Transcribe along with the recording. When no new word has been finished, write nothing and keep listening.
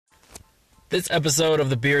This episode of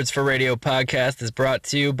the Beards for Radio podcast is brought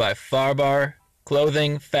to you by Farbar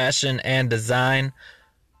Clothing, Fashion, and Design.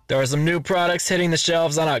 There are some new products hitting the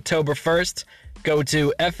shelves on October 1st. Go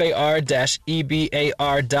to far-ebar.com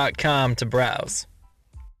to browse.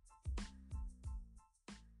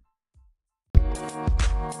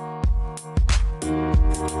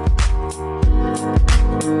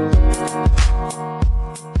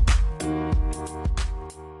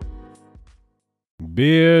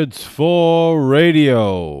 Beards for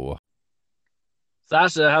Radio.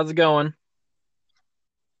 Sasha, how's it going?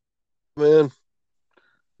 Man,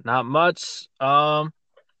 Not much. I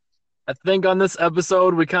think on this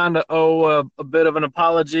episode we kind of owe a bit of an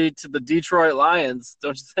apology to the Detroit Lions,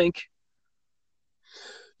 don't you think?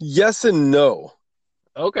 yes and no.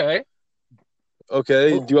 Okay.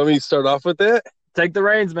 Okay, do you want me to start off with that? Take the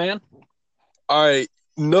reins, man. All right,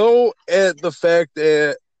 no at the fact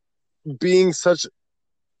that being such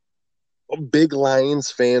a big Lions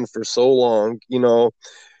fan for so long,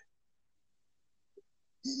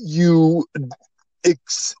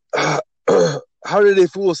 how did they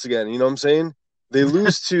fool us again? You know what I'm saying? They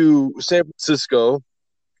lose to San Francisco,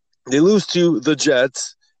 they lose to the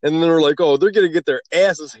Jets, and then they're like, oh, they're going to get their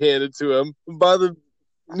asses handed to them by the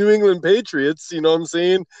New England Patriots, you know what I'm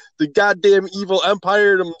saying? The goddamn evil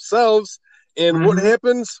empire themselves. And what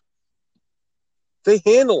happens? They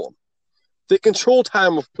handle them. They control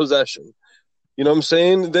time of possession. You know what I'm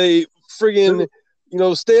saying? They friggin',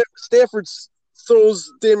 Stafford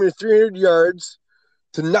throws damn near 300 yards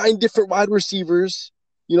to 9 different wide receivers.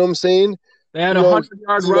 You know what I'm saying? They had a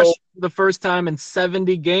 100-yard rush for the first time in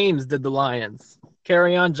 70 games, did the Lions.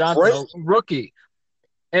 Kerryon Johnson, Right. rookie.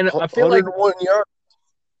 And I feel like 101 yards.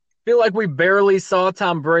 we barely saw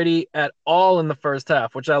Tom Brady at all in the first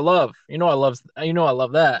half, which I love. I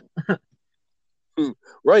love that.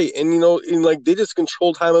 Right, and they just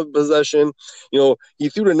control time of possession. He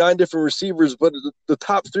threw to 9 different receivers, but the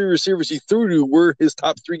top 3 receivers he threw to were his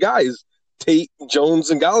top 3 guys, Tate,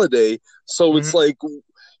 Jones, and Galladay. So it's like,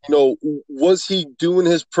 was he doing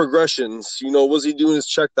his progressions? Was he doing his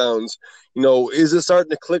checkdowns? Is it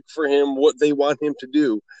starting to click for him what they want him to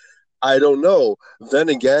do? I don't know. Then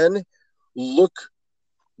again, look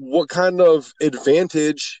what kind of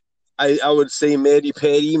advantage I would say Matty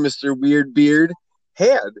Patty, Mr. Weird Beard,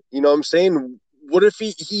 had. You know what I'm saying? What if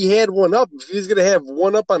he had one up? If he's going to have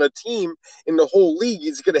one up on a team in the whole league,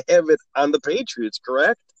 he's going to have it on the Patriots,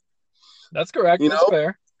 correct? That's correct. That's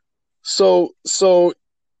fair. So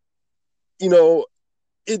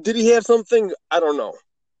did he have something? I don't know.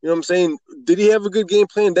 You know what I'm saying? Did he have a good game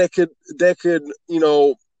plan that could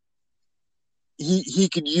he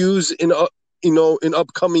could use in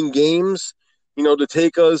upcoming games, to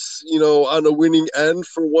take us, on a winning end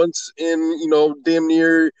for once in, damn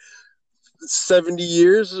near 70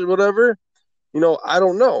 years or whatever? I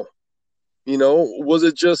don't know. Was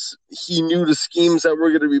it just he knew the schemes that were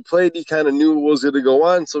going to be played? He kind of knew what was going to go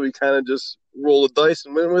on, so he kind of just rolled the dice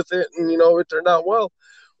and went with it, and, it turned out well.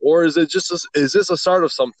 Or is it just is this a start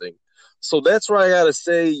of something? So that's where I got to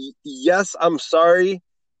say, yes, I'm sorry.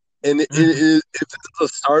 And if it's a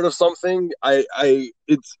start of something, I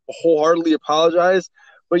it's wholeheartedly apologize.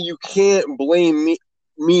 But you can't blame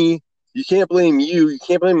me. You can't blame you. You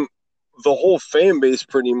can't blame the whole fan base,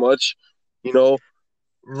 pretty much. Right.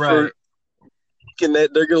 For thinking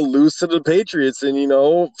that they're going to lose to the Patriots, and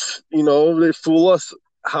they fool us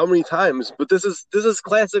how many times? But this is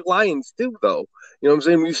classic Lions too, though. You know what I'm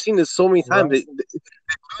saying? We've seen this so many times. Right. They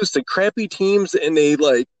lose to crappy teams, and they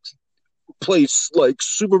play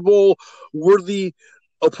Super Bowl worthy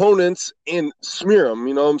opponents and smear them.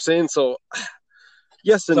 You know what I'm saying? So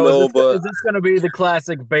yes and no, but is this going to be the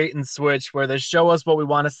classic bait and switch where they show us what we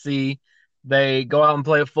want to see? They go out and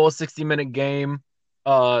play a full 60-minute game,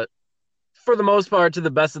 for the most part, to the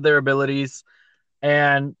best of their abilities,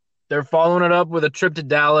 and they're following it up with a trip to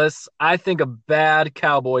Dallas. I think a bad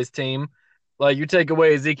Cowboys team. Like, you take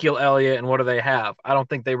away Ezekiel Elliott, and what do they have? I don't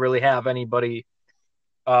think they really have anybody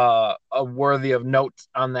worthy of note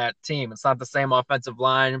on that team. It's not the same offensive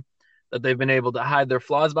line that they've been able to hide their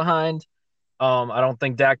flaws behind. I don't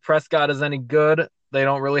think Dak Prescott is any good. They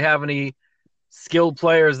don't really have any skilled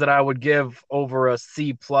players that I would give over a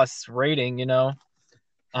C+ rating,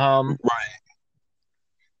 right.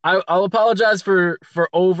 I'll apologize for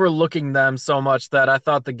overlooking them so much that I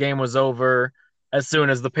thought the game was over as soon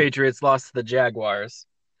as the Patriots lost to the Jaguars.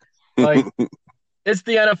 Like, it's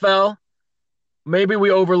the NFL. Maybe we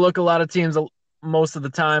overlook a lot of teams most of the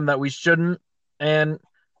time that we shouldn't. And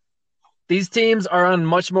these teams are on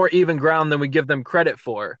much more even ground than we give them credit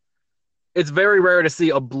for. It's very rare to see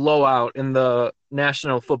a blowout in the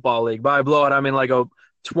National Football League. By blowout, I mean like a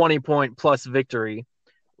 20-point plus victory.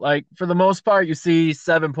 Like, for the most part, you see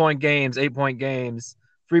 7-point games, 8-point games,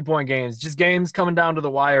 3-point games, just games coming down to the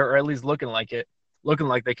wire, or at least looking like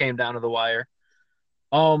they came down to the wire.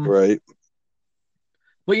 Right.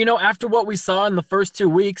 But, after what we saw in the first 2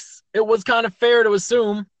 weeks, it was kind of fair to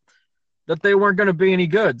assume that they weren't going to be any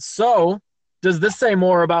good. So, does this say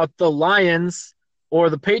more about the Lions or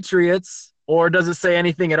the Patriots, or does it say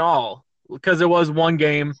anything at all? Because it was one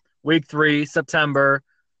game, week 3, September,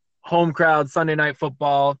 home crowd, Sunday Night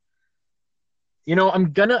Football.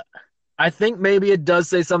 I think maybe it does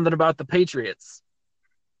say something about the Patriots.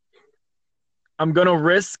 I'm gonna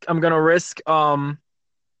risk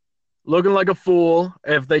looking like a fool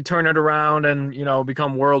if they turn it around and,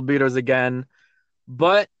 become world beaters again.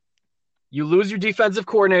 But you lose your defensive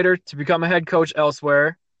coordinator to become a head coach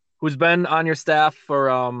elsewhere, who's been on your staff for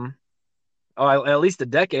at least a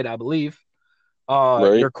decade, I believe.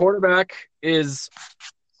 Right. Your quarterback is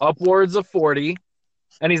upwards of 40,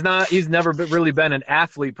 and he's never really been an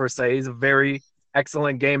athlete per se. He's a very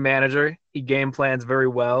excellent game manager. He game plans very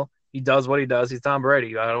well. He does what he does. He's Tom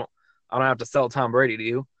Brady. I don't have to sell Tom Brady to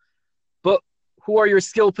you. But who are your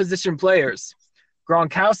skill position players?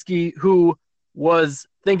 Gronkowski, who was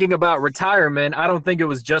thinking about retirement, I don't think it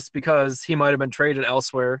was just because he might have been traded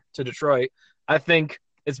elsewhere to Detroit. I think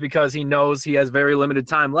it's because he knows he has very limited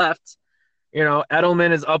time left.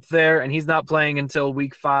 Edelman is up there, and he's not playing until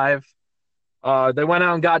week 5. They went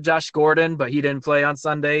out and got Josh Gordon, but he didn't play on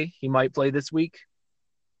Sunday. He might play this week.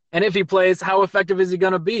 And if he plays, how effective is he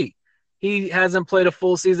going to be? He hasn't played a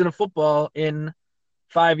full season of football in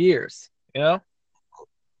 5 years, No,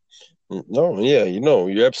 yeah,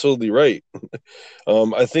 you're absolutely right.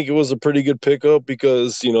 I think it was a pretty good pickup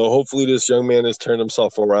because, hopefully this young man has turned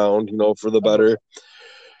himself around, for the better.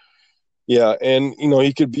 Yeah, and,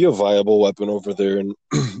 he could be a viable weapon over there in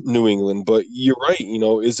New England. But you're right,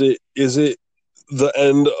 is it the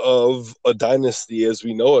end of a dynasty as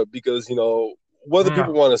we know it? Because, whether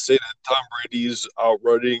people want to say that Tom Brady's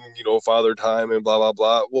outrunning, Father Time and blah, blah,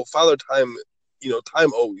 blah. Well, Father Time,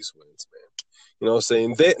 time always wins, man.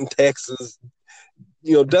 Saying that and taxes,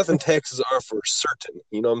 death and taxes are for certain.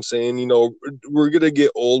 You know what I'm saying? We're going to get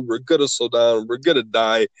old. We're going to slow down. We're going to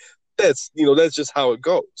die. That's just how it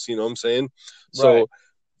goes. You know what I'm saying? Right.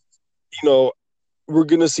 So, we're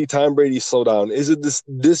going to see Tom Brady slow down. Is it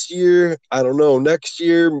this year? I don't know. Next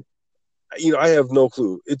year, I have no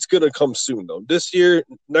clue. It's going to come soon, though. This year,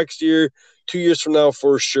 next year, 2 years from now,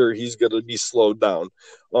 for sure, he's going to be slowed down.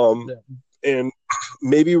 And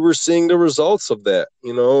maybe we're seeing the results of that,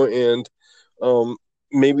 and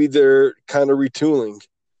maybe they're kind of retooling.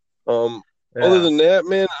 Other than that,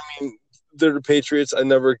 man, I mean, they're the Patriots. You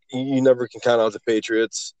never can count out the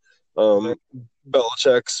Patriots.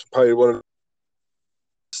 Belichick's probably one of the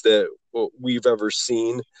that we've ever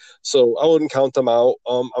seen, so I wouldn't count them out.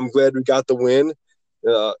 I'm glad we got the win.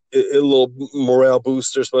 A little morale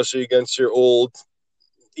booster, especially against your old,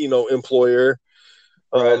 employer.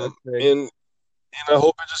 And I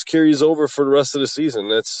hope it just carries over for the rest of the season.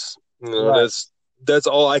 That's that's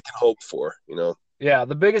all I can hope for. Yeah,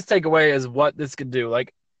 the biggest takeaway is what this could do.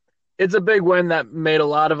 Like, it's a big win that made a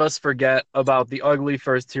lot of us forget about the ugly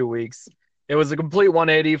first 2 weeks. It was a complete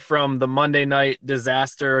 180 from the Monday night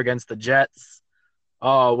disaster against the Jets,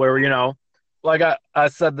 where, like I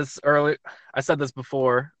said this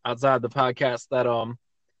before outside the podcast that,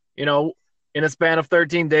 in a span of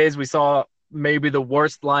 13 days, we saw maybe the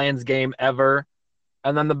worst Lions game ever,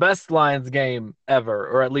 and then the best Lions game ever,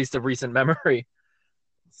 or at least of recent memory.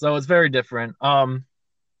 So it's very different.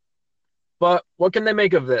 But what can they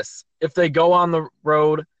make of this? If they go on the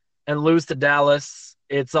road and lose to Dallas,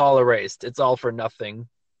 it's all erased. It's all for nothing,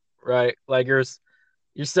 right? Like you're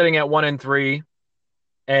sitting at 1-3,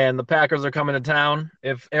 and the Packers are coming to town.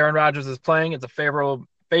 If Aaron Rodgers is playing, it's a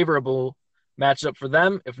favorable matchup for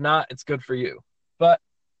them. If not, it's good for you. But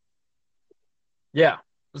yeah,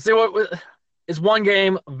 let's see it's one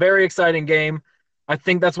game, very exciting game. I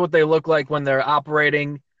think that's what they look like when they're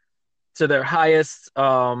operating to their highest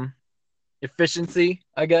efficiency,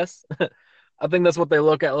 I guess. I think that's what they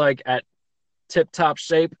look at tip-top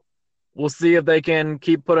shape. We'll see if they can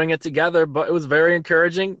keep putting it together, but it was very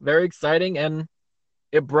encouraging, very exciting, and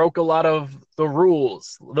it broke a lot of the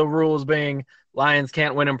rules. The rules being Lions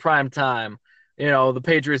can't win in prime time. The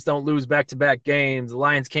Patriots don't lose back-to-back games. The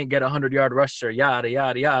Lions can't get a 100-yard rusher, yada,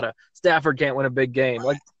 yada, yada. Stafford can't win a big game.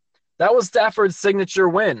 Like, that was Stafford's signature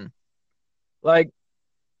win. Like,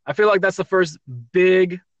 I feel like that's the first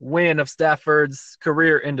big win of Stafford's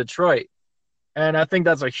career in Detroit. And I think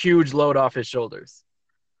that's a huge load off his shoulders.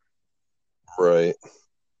 Right.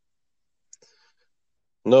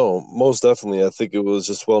 No, most definitely. I think it was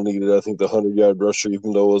just well needed. I think the 100-yard rusher,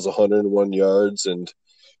 even though it was 101 yards, and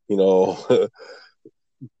you know,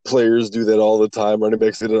 players do that all the time. Running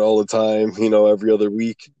backs do it all the time. Every other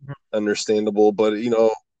week. Understandable, but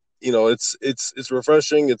it's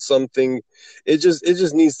refreshing. It's something. It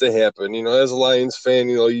just needs to happen. As a Lions fan,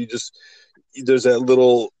 you just there's that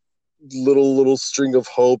little string of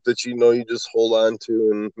hope that you just hold on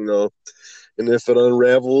to, and if it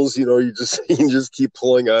unravels, you just you just keep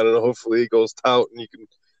pulling on it. And hopefully, it goes out, and you can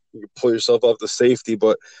pull yourself off the safety.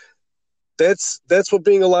 But that's what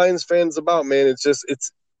being a Lions fan is about, man.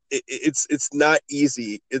 It's not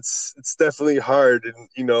easy. It's definitely hard,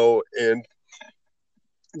 and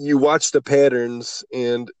you watch the patterns,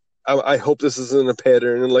 and I hope this isn't a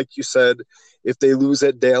pattern. And like you said, if they lose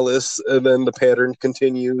at Dallas, and then the pattern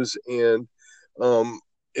continues, and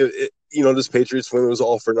this Patriots win was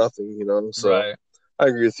all for nothing. So Right. I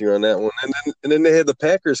agree with you on that one. And then they had the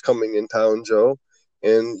Packers coming in town, Joe,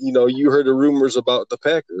 and you heard the rumors about the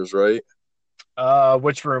Packers, right?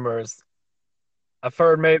 Which rumors? I've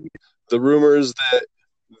heard maybe. The rumors that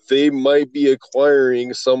they might be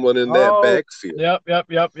acquiring someone in that Oh, backfield.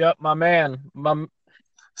 yep. My man.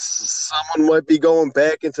 Someone might be going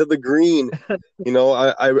back into the green.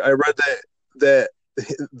 I read that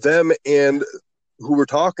them and who we're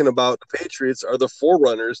talking about, the Patriots, are the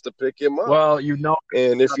forerunners to pick him up. Well,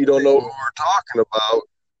 and if you don't know who we're talking about,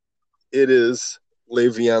 it is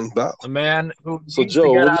Le'Veon Bell. the man who So needs Joe,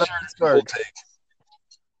 to get what out is of your Pittsburgh. take?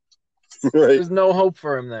 Right. There's no hope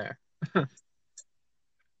for him there.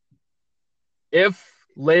 If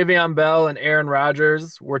Le'Veon Bell and Aaron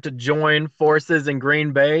Rodgers were to join forces in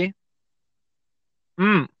Green Bay,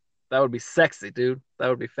 that would be sexy, dude. That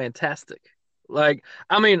would be fantastic. Like,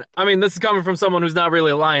 I mean, this is coming from someone who's not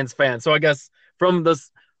really a Lions fan, so I guess from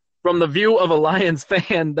the view of a Lions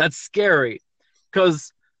fan, that's scary.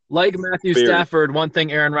 Because, like Matthew Very. Stafford, one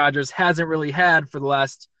thing Aaron Rodgers hasn't really had for the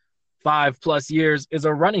last 5+ years is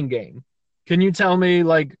a running game. Can you tell me,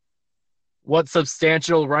 like, what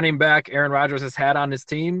substantial running back Aaron Rodgers has had on his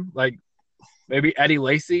team? Like, maybe Eddie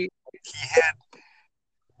Lacy? He had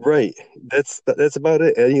right. That's about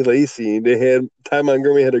it. Eddie Lacy. They had Ty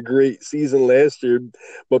Montgomery had a great season last year,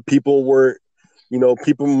 but people weren't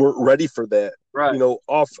ready for that. Right.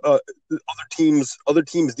 Other teams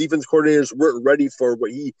defense coordinators weren't ready for what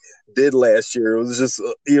he did last year. It was just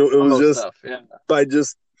it was just Stuff, yeah. by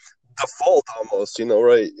just default almost,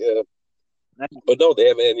 right? Yeah. But no, they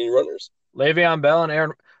haven't had any runners. Le'Veon Bell and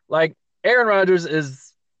Aaron Rodgers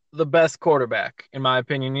is the best quarterback, in my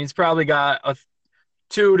opinion. He's probably got a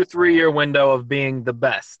 2 to 3 year window of being the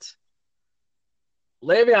best.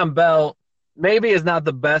 Le'Veon Bell maybe is not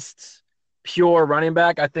the best pure running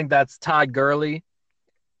back. I think that's Todd Gurley.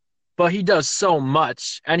 But he does so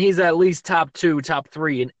much, and he's at least top 2, top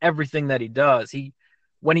 3 in everything that he does.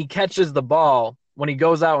 When he catches the ball, when he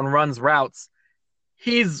goes out and runs routes,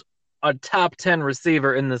 he's a top 10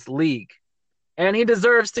 receiver in this league. And he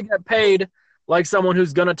deserves to get paid like someone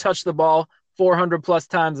who's going to touch the ball 400 plus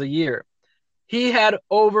times a year. He had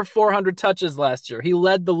over 400 touches last year. He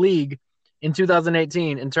led the league in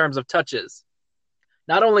 2018 in terms of touches.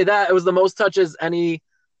 Not only that, it was the most touches any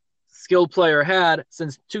skilled player had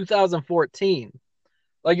since 2014.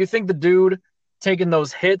 Like, you think the dude taking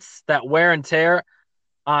those hits, that wear and tear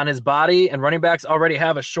on his body, and running backs already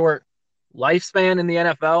have a short lifespan in the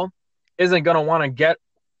NFL, isn't going to want to get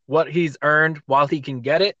what he's earned while he can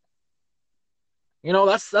get it?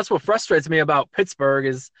 That's what frustrates me about Pittsburgh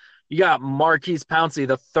is you got Marquise Pouncey,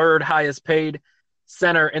 the third highest paid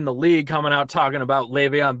center in the league, coming out talking about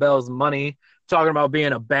Le'Veon Bell's money, talking about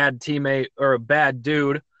being a bad teammate or a bad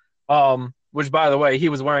dude. Which, by the way, he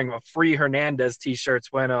was wearing a free Hernandez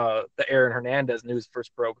t-shirts when the Aaron Hernandez news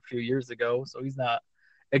first broke a few years ago. So he's not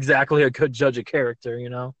exactly a good judge of character,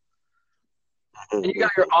 And you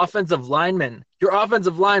got your offensive linemen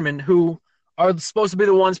who are supposed to be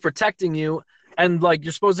the ones protecting you. And,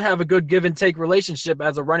 you're supposed to have a good give and take relationship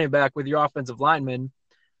as a running back with your offensive linemen.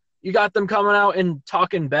 You got them coming out and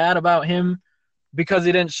talking bad about him because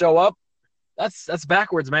he didn't show up. That's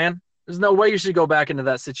backwards, man. There's no way you should go back into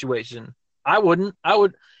that situation. I wouldn't.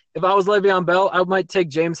 If I was Le'Veon Bell, I might take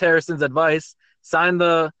James Harrison's advice, sign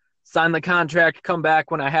the contract, come back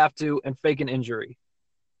when I have to, and fake an injury.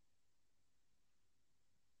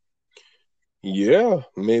 Yeah,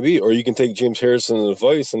 maybe. Or you can take James Harrison's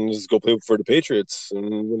advice and just go play for the Patriots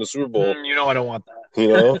and win a Super Bowl. I don't want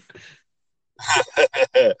that.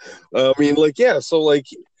 I mean,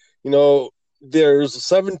 so there's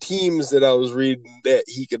 7 teams that I was reading that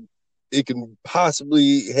he could it can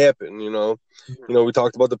possibly happen. We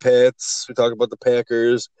talked about the Pats, we talked about the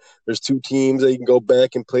Packers. There's two teams that you can go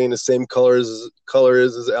back and play in the same color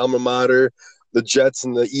as alma mater. The Jets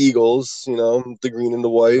and the Eagles. The green and the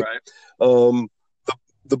white. Right.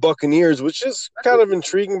 The Buccaneers, which is kind of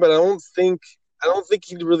intriguing, but I don't think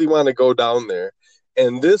he'd really want to go down there.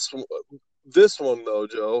 And this one though,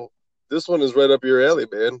 Joe, this one is right up your alley,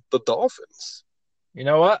 man. The Dolphins. You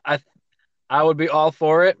know what? I would be all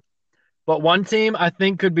for it. But one team I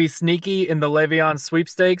think could be sneaky in the Le'Veon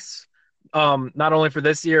sweepstakes, not only for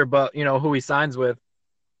this year, but who he signs with.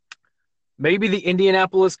 Maybe the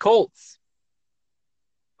Indianapolis Colts,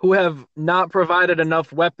 who have not provided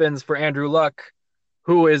enough weapons for Andrew Luck,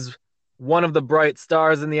 who is one of the bright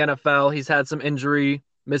stars in the NFL. He's had some injury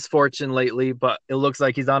misfortune lately, but it looks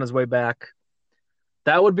like he's on his way back.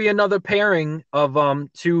 That would be another pairing of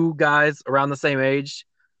two guys around the same age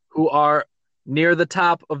who are near the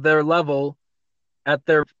top of their level at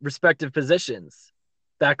their respective positions.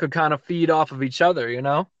 That could kind of feed off of each other,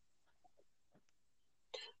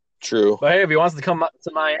 True. But hey, if he wants to come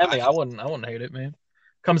to Miami, I wouldn't hate it, man.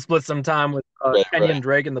 Come split some time with Kenyon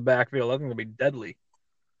Drake in the backfield. I think it'd be deadly.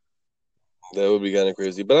 That would be kind of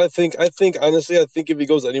crazy. But I think honestly, if he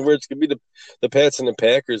goes anywhere, it's gonna be the Pats and the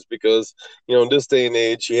Packers because in this day and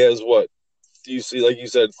age, he has what you see, like you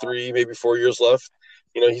said, 3 maybe 4 years left.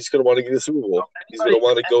 He's gonna want to get a Super Bowl. He's gonna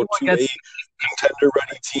want to go to a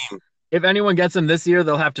contender-ready team. If anyone gets him this year,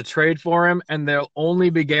 they'll have to trade for him, and they'll only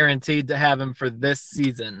be guaranteed to have him for this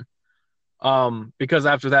season. Because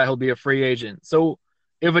after that, he'll be a free agent. So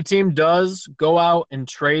if a team does go out and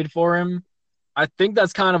trade for him, I think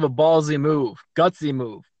that's kind of a ballsy move, gutsy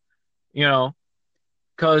move,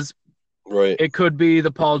 because it could be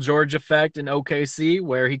the Paul George effect in OKC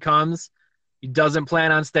where he comes, he doesn't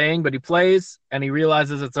plan on staying, but he plays, and he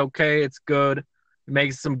realizes it's okay, it's good. He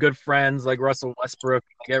makes some good friends like Russell Westbrook,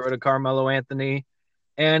 get rid of Carmelo Anthony,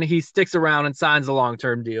 and he sticks around and signs a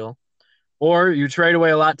long-term deal. Or you trade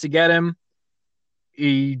away a lot to get him.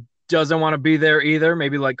 He doesn't want to be there either,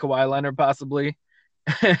 maybe like Kawhi Leonard possibly,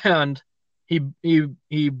 and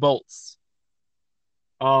he bolts.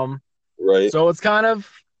 Right. So it's kind of,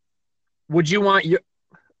 would you want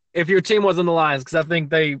if your team was in the Lions, because I think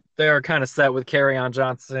they are kind of set with Kerryon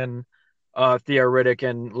Johnson, Theo Riddick,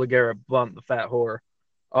 and LeGarrette Blount, the fat whore.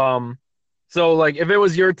 So like if it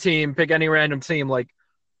was your team, pick any random team, like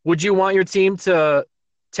would you want your team to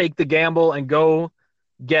take the gamble and go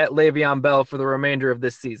get Le'Veon Bell for the remainder of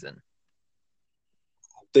this season?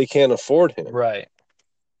 They can't afford him. Right.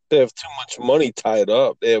 They have too much money tied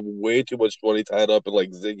up. They have way too much money tied up in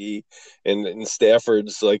like Ziggy and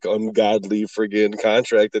Stafford's like ungodly friggin'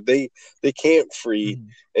 contract that they can't free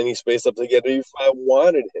any space up to get him if I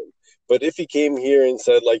wanted him. But if he came here and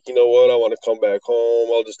said like, you know what, I want to come back home,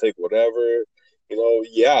 I'll just take whatever, it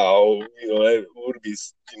would be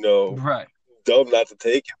right. dumb not to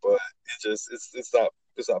take it, but it's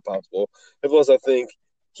not possible. And plus I think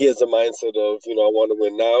he has a mindset of, I want to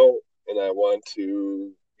win now and I want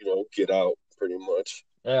to get out pretty much.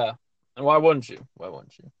 Yeah. And why wouldn't you? Right,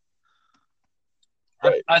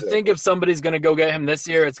 exactly. I think if somebody's going to go get him this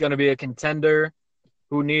year, it's going to be a contender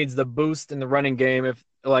who needs the boost in the running game. If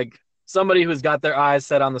like somebody who's got their eyes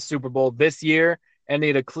set on the Super Bowl this year and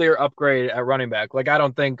need a clear upgrade at running back. Like I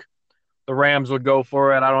don't think the Rams would go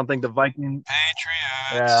for it. I don't think the Vikings.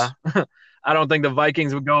 Patriots. Yeah. I don't think the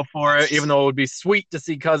Vikings would go for it, even though it would be sweet to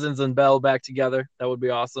see Cousins and Bell back together. That would be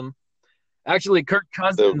awesome. Actually, Kirk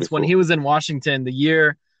Cousins, when he was in Washington, the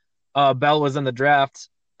year Bell was in the draft,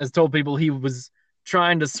 has told people he was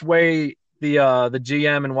trying to sway the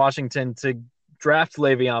GM in Washington to draft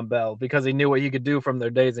Le'Veon Bell because he knew what he could do from their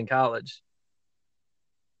days in college.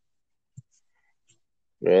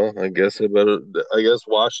 Well, I guess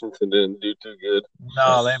Washington didn't do too good.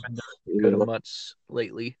 No, they haven't done good much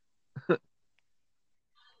lately.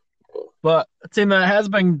 But a team that has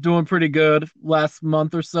been doing pretty good last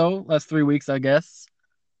month or so, last 3 weeks, I guess.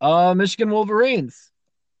 Michigan Wolverines.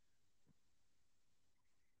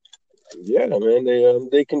 Yeah, man,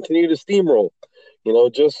 they continue to steamroll.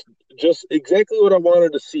 Just exactly what I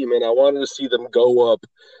wanted to see, man. I wanted to see them go up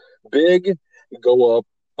big, go up,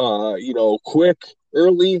 quick,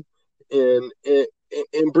 early,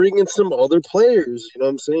 and bring in some other players. You know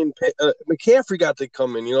what I'm saying? McCaffrey got to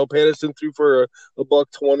come in. Patterson threw for a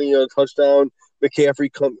 $120 touchdown. McCaffrey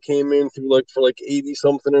came in through for 80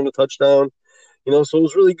 something in a touchdown. So it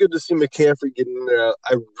was really good to see McCaffrey get in there.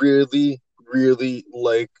 I really, really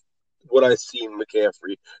like what I see in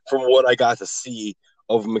McCaffrey from what I got to see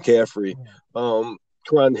of McCaffrey.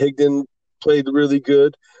 Karan Higdon played really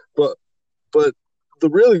good, but the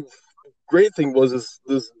really great thing was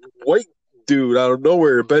this white dude out of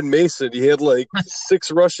nowhere, Ben Mason. He had like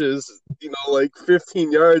 6 rushes, like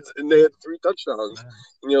 15 yards, and they had 3 touchdowns.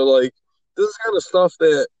 Like this is kind of stuff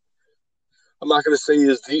that I'm not going to say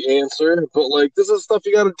is the answer, but like this is stuff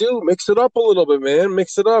you got to do. Mix it up a little bit, man.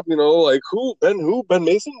 Mix it up. Like Ben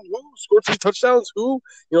Mason, who scored 3 touchdowns? Who?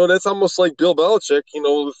 That's almost like Bill Belichick.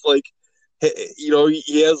 It's like,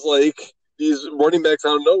 he has like these running backs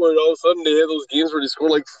out of nowhere, and all of a sudden they have those games where they score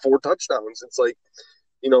like 4 touchdowns. It's like,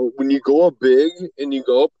 when you go up big and you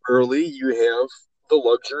go up early, you have the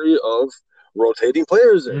luxury of rotating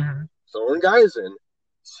players in, throwing guys in,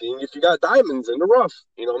 seeing if you got diamonds in the rough.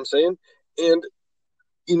 You know what I'm saying? And,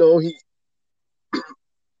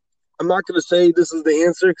 I'm not going to say this is the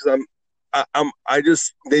answer because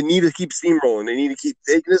they need to keep steamrolling. They need to keep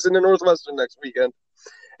taking this into Northwestern next weekend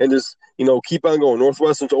and just, keep on going.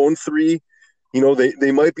 Northwestern's 0-3.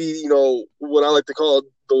 They might be, what I like to call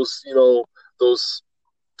those, those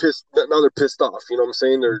pissed. Now they're pissed off. You know what I'm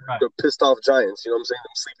saying? They're pissed off Giants. You know what I'm saying?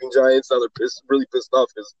 Them sleeping Giants. Now they're really pissed off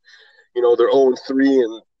because, they're 0-3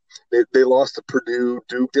 and they lost to Purdue,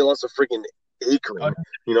 Duke. They lost to freaking Akron.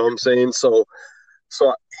 You know what I'm saying? So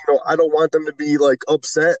I don't want them to be like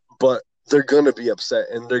upset, but they're gonna be upset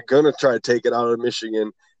and they're gonna try to take it out of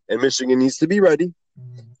Michigan. And Michigan needs to be ready.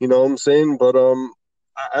 You know what I'm saying? But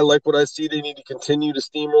I like what I see. They need to continue to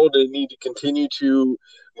steamroll. They need to continue to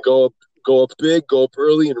go up big, go up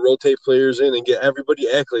early, and rotate players in and get everybody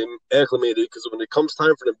acclimated. Because when it comes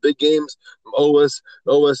time for the big games, from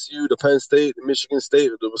OSU, to Penn State, to Michigan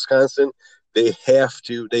State, to Wisconsin, they have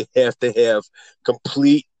to have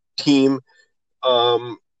complete team.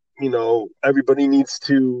 Everybody needs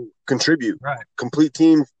to contribute. Right. Complete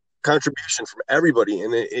team contribution from everybody,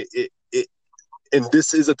 and and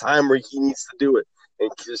this is a time where he needs to do it.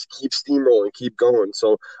 And just keep steamrolling, keep going.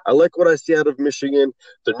 So I like what I see out of Michigan.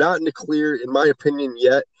 They're not in the clear, in my opinion,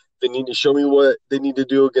 yet. They need to show me what they need to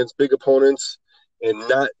do against big opponents and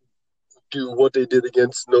not do what they did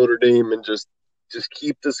against Notre Dame and just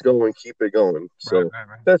keep this going, keep it going. So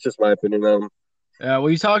right. That's just my opinion on them. Well,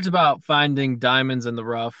 you talked about finding diamonds in the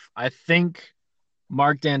rough. I think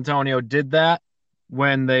Mark D'Antonio did that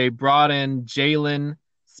when they brought in Jalen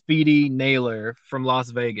Speedy Naylor from Las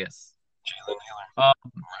Vegas. Jalen Naylor.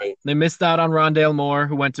 Right. They missed out on Rondale Moore,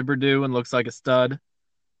 who went to Purdue and looks like a stud.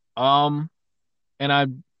 And I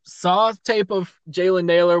saw tape of Jalen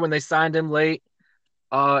Naylor when they signed him late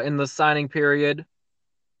in the signing period,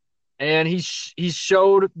 and he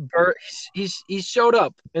showed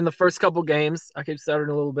up in the first couple games. I keep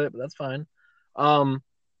stuttering a little bit, but that's fine. And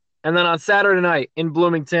then on Saturday night in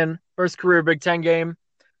Bloomington, first career Big Ten game,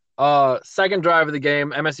 second drive of the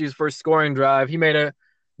game, MSU's first scoring drive, he made a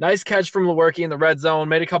nice catch from Lewerke in the red zone,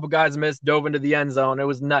 made a couple guys miss, dove into the end zone. It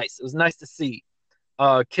was nice. It was nice to see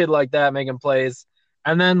a kid like that making plays.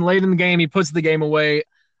 And then late in the game, he puts the game away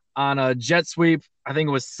on a jet sweep. I think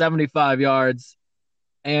it was 75 yards.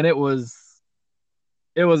 And it was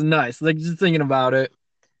nice. Like, just thinking about it.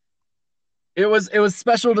 It was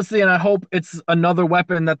special to see, and I hope it's another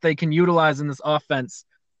weapon that they can utilize in this offense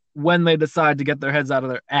when they decide to get their heads out of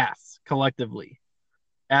their ass collectively.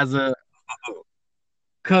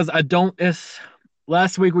 Because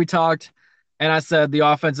last week we talked, and I said the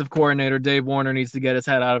offensive coordinator, Dave Warner, needs to get his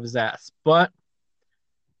head out of his ass. But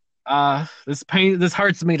this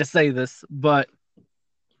hurts me to say this, but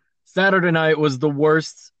Saturday night was the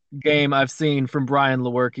worst game I've seen from Brian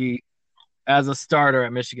Lewerke as a starter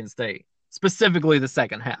at Michigan State. Specifically the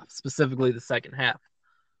second half.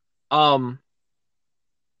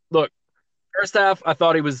 Look, first half, I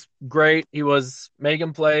thought he was great. He was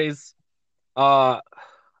making plays. I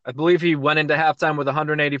believe he went into halftime with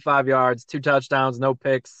 185 yards, 2 touchdowns, no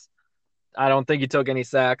picks. I don't think he took any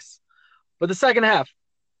sacks. But the second half,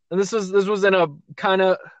 and this was in a kind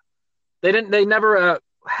of they never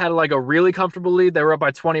had like a really comfortable lead. They were up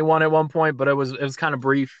by 21 at one point, but it was kind of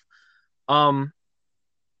brief.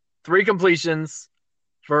 3 completions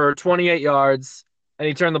for 28 yards, and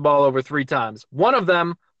he turned the ball over 3 times. One of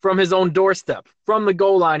them from his own doorstep, from the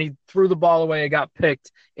goal line. He threw the ball away, it got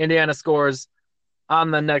picked. Indiana scores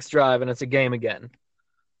on the next drive, and it's a game again.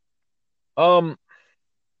 I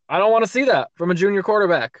don't want to see that from a junior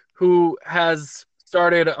quarterback who has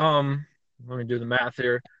started, let me do the math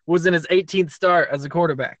here, was in his 18th start as a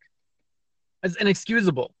quarterback. It's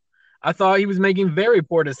inexcusable. I thought he was making very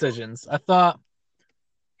poor decisions. I thought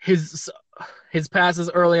his passes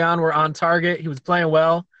early on were on target. He was playing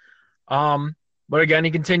well. But again,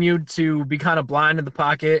 he continued to be kind of blind in the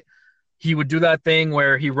pocket. He would do that thing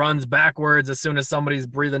where he runs backwards as soon as somebody's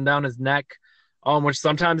breathing down his neck, which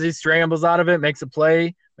sometimes he scrambles out of it, makes a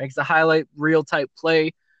play, makes a highlight reel type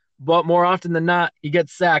play. but more often than not, he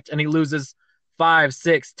gets sacked and he loses 5,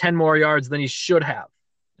 6, 10 more yards than he should have.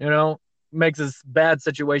 Makes his bad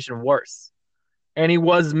situation worse. And he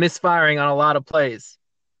was misfiring on a lot of plays.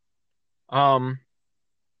 I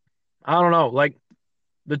don't know. Like,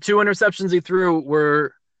 the 2 interceptions he threw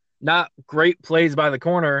were not great plays by the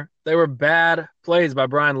corner. They were bad plays by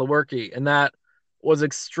Brian Lewerke, and that was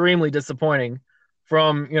extremely disappointing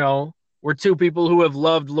from, we're 2 people who have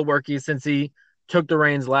loved Lewerke since he took the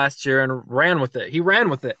reins last year and ran with it. He ran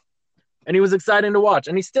with it, and he was exciting to watch,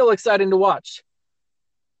 and he's still exciting to watch.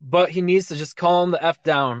 But he needs to just calm the F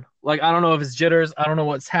down. Like, I don't know if it's jitters. I don't know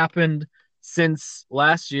what's happened since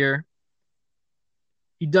last year.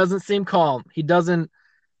 He doesn't seem calm. He doesn't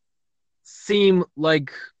seem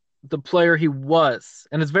like the player he was.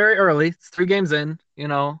 And it's very early. It's 3 games in,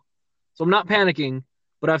 So I'm not panicking,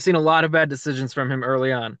 but I've seen a lot of bad decisions from him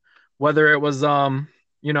early on. Whether it was,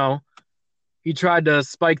 he tried to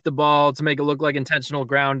spike the ball to make it look like intentional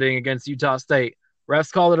grounding against Utah State.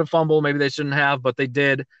 Refs called it a fumble. Maybe they shouldn't have, but they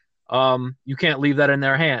did. You can't leave that in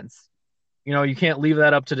their hands. You can't leave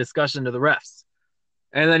that up to discussion to the refs.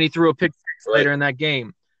 And then he threw a pick six later in that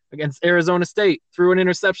game against Arizona State, threw an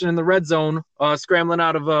interception in the red zone, scrambling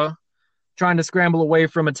out of trying to scramble away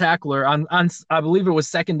from a tackler on I believe it was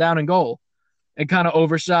 2nd down and goal. And kind of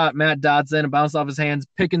overshot Matt Dodson and bounced off his hands,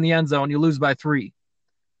 picking the end zone. You lose by 3.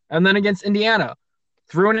 And then against Indiana,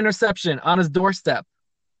 threw an interception on his doorstep.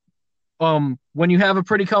 When you have a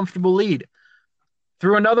pretty comfortable lead,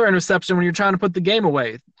 threw another interception when you're trying to put the game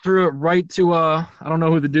away. Threw it right to I don't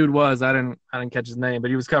know who the dude was. I didn't catch his name, but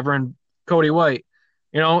he was covering Cody White.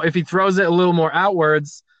 If he throws it a little more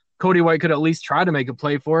outwards, Cody White could at least try to make a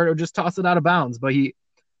play for it or just toss it out of bounds. But he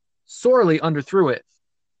sorely underthrew it.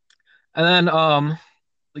 And then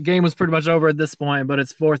the game was pretty much over at this point, but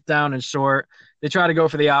it's 4th down and short. They try to go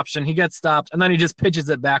for the option. He gets stopped, and then he just pitches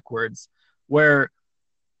it backwards, where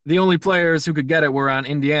the only players who could get it were on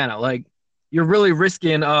Indiana. Like, you're really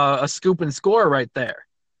risking a scoop and score right there.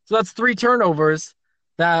 So that's 3 turnovers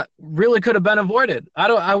that really could have been avoided. I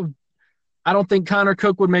don't think Connor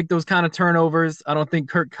Cook would make those kind of turnovers. I don't think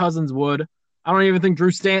Kirk Cousins would. I don't even think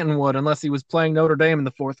Drew Stanton would, unless he was playing Notre Dame in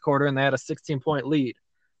the 4th quarter and they had a 16-point lead.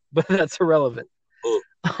 But that's irrelevant.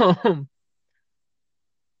 What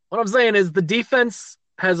I'm saying is the defense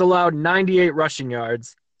has allowed 98 rushing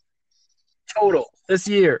yards total this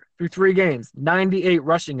year through 3 games. 98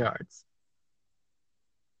 rushing yards.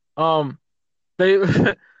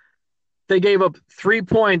 They gave up 3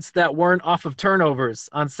 points that weren't off of turnovers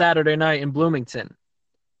on Saturday night in Bloomington.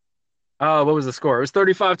 What was the score? It was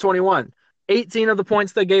 35-21. 18 of the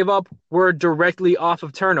points they gave up were directly off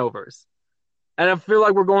of turnovers. And I feel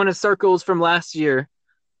like we're going in circles from last year,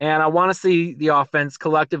 and I want to see the offense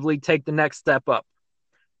collectively take the next step up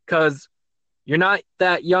because you're not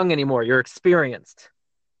that young anymore. You're experienced.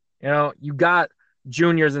 You got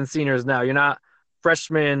juniors and seniors now. You're not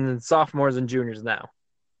freshmen and sophomores and juniors now.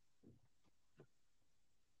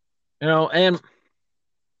 And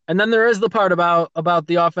then there is the part about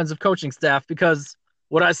the offensive coaching staff, because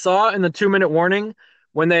what I saw in the 2-minute warning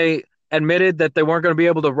when they admitted that they weren't going to be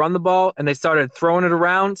able to run the ball and they started throwing it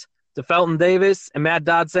around to Felton Davis and Matt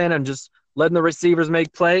Dodson and just letting the receivers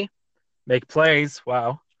make plays.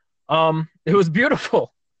 Wow. It was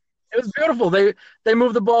beautiful. It was beautiful. They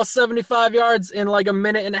moved the ball 75 yards in like a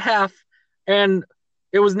minute and a half, and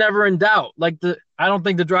it was never in doubt. I don't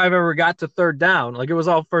think the drive ever got to 3rd down. Like, it was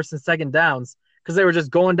all 1st and 2nd downs because they were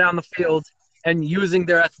just going down the field and using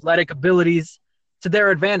their athletic abilities to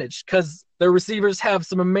their advantage, because their receivers have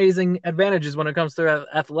some amazing advantages when it comes to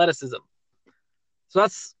athleticism. So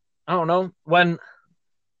that's, I don't know, when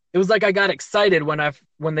it was like I got excited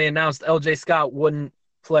when they announced LJ Scott wouldn't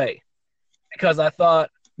play, because I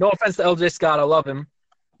thought, no offense to LJ Scott, I love him,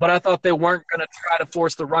 but I thought they weren't going to try to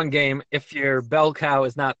force the run game if your bell cow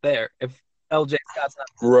is not there, if LJ Scott's not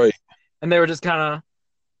there. Right. And they were just kind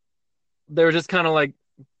of like,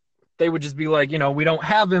 they would just be like, we don't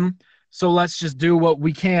have him, so let's just do what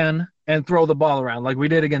we can and throw the ball around like we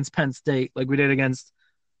did against Penn State, like we did against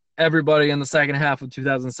everybody in the second half of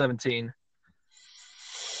 2017.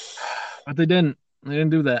 But they didn't. They didn't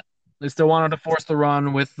do that. They still wanted to force the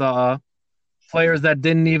run with players that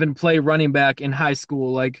didn't even play running back in high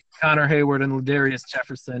school, like Connor Hayward and Ladarius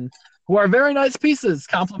Jefferson, who are very nice pieces,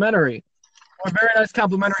 complementary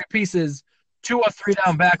pieces to a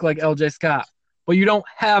 3-down back like LJ Scott. But you don't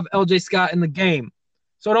have LJ Scott in the game.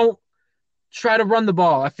 So don't try to run the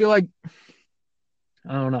ball. I feel like,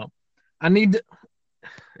 I don't know.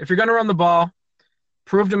 If you're going to run the ball,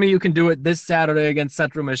 prove to me you can do it this Saturday against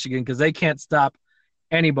Central Michigan, because they can't stop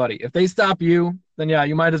anybody. If they stop you, then yeah,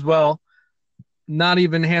 you might as well not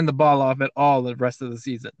even hand the ball off at all the rest of the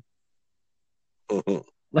season. Mhm.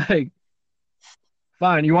 Like,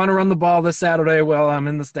 fine, you want to run the ball this Saturday? Well, I'm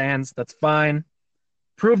in the stands. That's fine.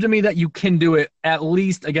 Prove to me that you can do it at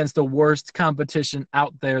least against the worst competition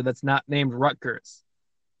out there that's not named Rutgers.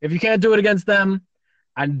 If you can't do it against them,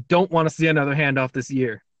 I don't want to see another handoff this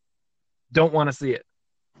year. Don't want to see it.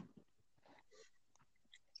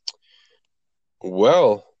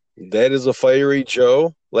 Well, that is a fiery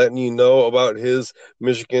Joe letting you know about his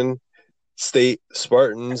Michigan State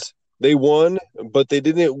Spartans. They won, but they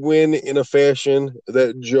didn't win in a fashion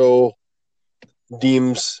that Joe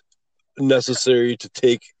deems necessary to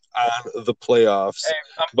take on the playoffs.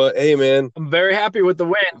 But hey, man, I'm very happy with the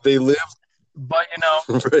win. They lived, but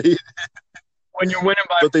right? When you're winning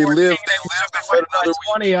by but they 14, lived to to fight another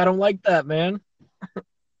 20. week. I don't like that, man.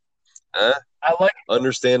 Huh? I like it.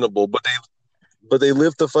 Understandable, but they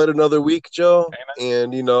live to fight another week, Joe. Amen.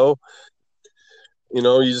 And you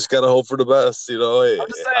just gotta hope for the best.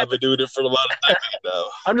 I've been doing it for about a decade now.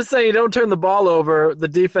 I'm just saying, you don't turn the ball over. The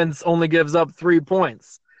defense only gives up 3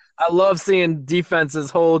 points. I love seeing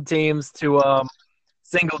defenses hold teams to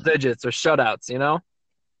single digits or shutouts.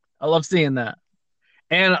 I love seeing that.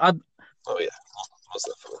 And Oh yeah, most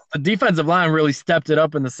definitely. The defensive line really stepped it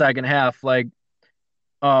up in the second half. Like,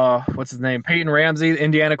 what's his name? Peyton Ramsey, the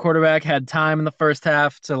Indiana quarterback, had time in the first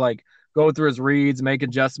half to go through his reads, make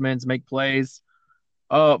adjustments, make plays.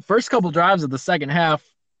 First couple drives of the second half,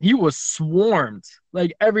 he was swarmed.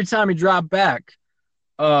 Like every time he dropped back.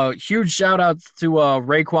 Huge shout outs to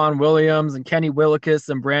Raekwon Williams and Kenny Willekes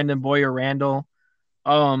and Brandon Boyer Randall.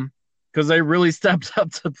 Because they really stepped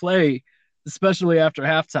up to play, especially after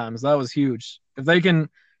halftime. So that was huge. If they can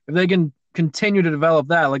continue to develop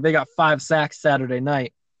that, like they got 5 sacks Saturday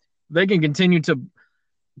night, they can continue to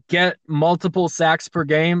get multiple sacks per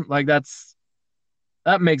game. Like that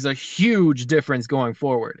makes a huge difference going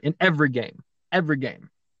forward in every game. Every game.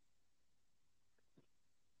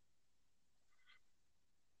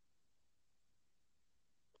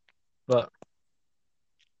 But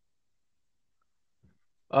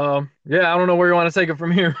yeah, I don't know where you want to take it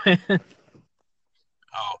from here, man.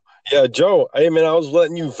 Oh, yeah, Joe. Hey, man, I was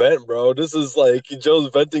letting you vent, bro. This is like Joe's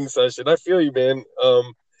venting session. I feel you, man.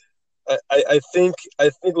 I think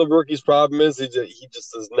Lewerke's problem is he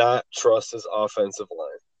just does not trust his offensive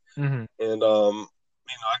line, and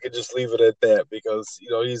I could just leave it at that because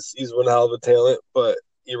he's one hell of a talent, but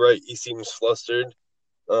you're right, he seems flustered.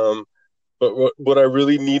 But what I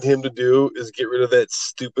really need him to do is get rid of that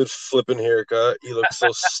stupid flipping haircut. He looks so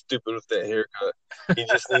stupid with that haircut. He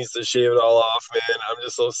just needs to shave it all off, man. I'm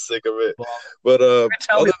just so sick of it. But other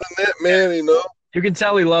than that, man, you can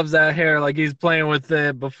tell he loves that hair. Like he's playing with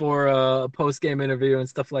it before a post-game interview and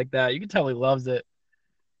stuff like that. You can tell he loves it.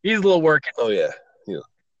 He's a little working. Oh yeah.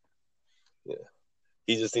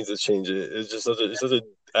 He just needs to change it. It's just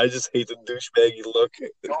I just hate the douchebaggy look.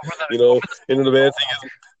 And the bad thing is,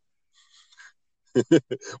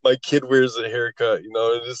 my kid wears a haircut,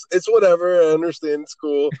 it's whatever. I understand it's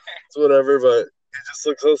cool. It's whatever, but it just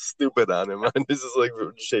looks so stupid on him. This is like,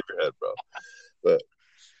 shave your head, bro. But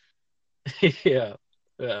yeah,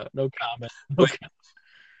 no comment.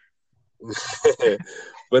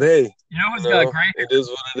 But hey, who's got great? It is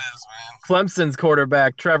what it is, man. Clemson's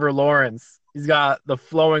quarterback, Trevor Lawrence. He's got the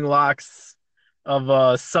flowing locks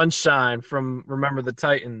of Sunshine from Remember the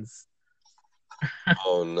Titans.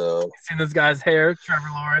 Oh no! You seen this guy's hair? Trevor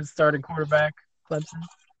Lawrence, starting quarterback, Clemson.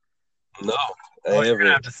 No, you're gonna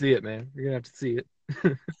have to see it, man. You're gonna have to see it.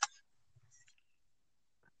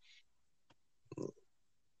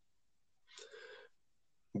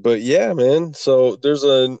 But yeah, man. So there's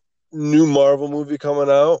a new Marvel movie coming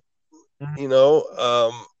out.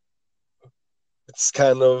 It's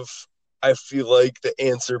kind of, I feel like, the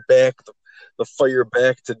answer back, the fire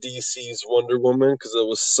back to DC's Wonder Woman because it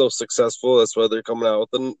was so successful. That's why they're coming out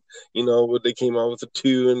with they came out with the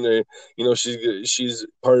 2, and they, she's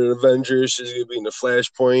part of the Avengers. She's gonna be in the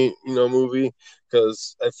Flashpoint, movie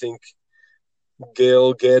because I think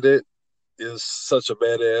Gal Gadot is such a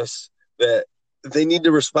badass that they need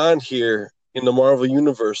to respond here in the Marvel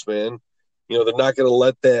universe, man. They're not gonna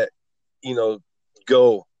let that,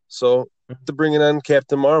 go. So to bring it on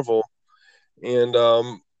Captain Marvel, and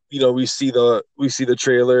we see the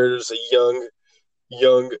trailer. There's a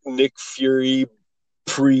young Nick Fury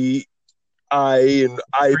pre-eye and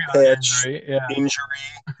eye patch injury.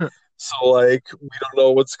 So we don't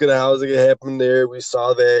know how's it gonna happen there. We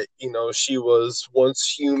saw that she was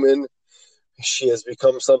once human. She has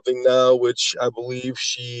become something now, which I believe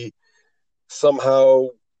she somehow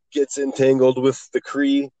gets entangled with the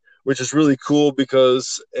Kree, which is really cool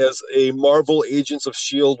because as a Marvel Agents of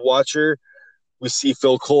S.H.I.E.L.D. watcher, we see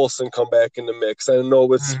Phil Coulson come back in the mix. I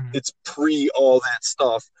know it's pre all that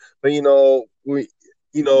stuff, but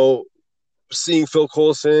seeing Phil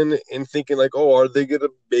Coulson and thinking like, oh, are they gonna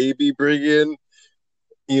maybe bring in,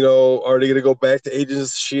 are they gonna go back to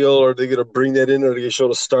Agents of Shield? Or are they gonna bring that in? Or are they gonna show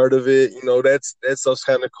the start of it? That stuff's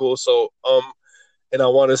kind of cool. So and I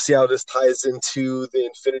want to see how this ties into the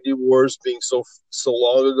Infinity Wars being so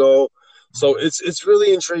long ago. So it's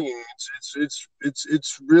really intriguing.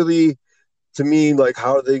 It's really, to me, like,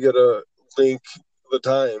 how are they gonna link the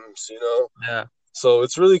times? Yeah. So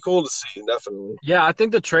it's really cool to see, definitely. Yeah, I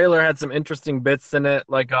think the trailer had some interesting bits in it.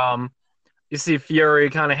 Like, you see Fury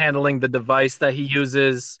kind of handling the device that he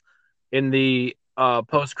uses in the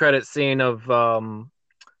post-credit scene of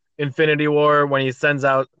Infinity War when he sends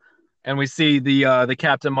out, and we see the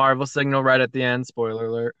Captain Marvel signal right at the end. Spoiler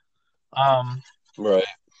alert. Right.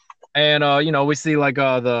 And we see like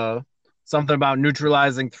the something about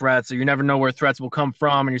neutralizing threats, so you never know where threats will come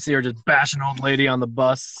from, and you see her just bash an old lady on the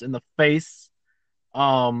bus in the face.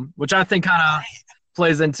 Which I think kind of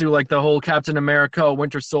plays into like the whole Captain America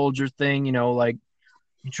Winter Soldier thing, like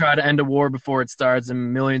you try to end a war before it starts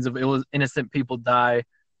and millions of innocent people die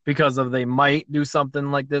because of they might do something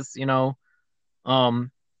like this,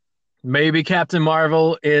 maybe Captain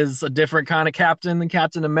Marvel is a different kind of captain than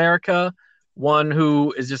Captain America, one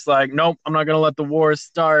who is just like, nope, I'm not going to let the wars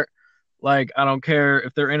start. Like, I don't care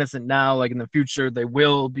if they're innocent now, like in the future, they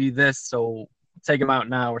will be this. So take him out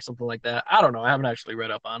now or something like that. I don't know. I haven't actually read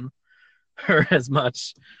up on her as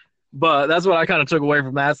much, but that's what I kind of took away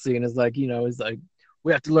from that scene is like, it's like,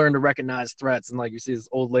 we have to learn to recognize threats. And like, you see this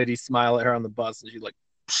old lady smile at her on the bus and she like,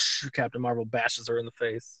 Captain Marvel bashes her in the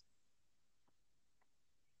face.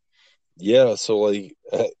 Yeah. So like,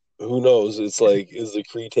 who knows? It's like, is the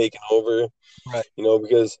Kree taking over? Right.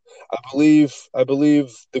 Because I believe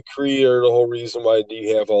the Kree are the whole reason why do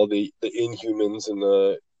you have all the Inhumans in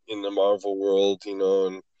the Marvel world,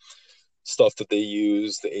 and stuff that they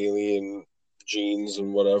use, the alien genes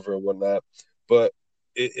and whatever and whatnot. But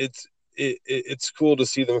it's cool to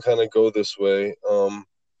see them kind of go this way.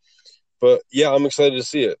 But yeah, I'm excited to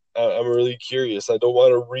see it. I'm really curious. I don't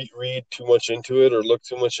want to read too much into it or look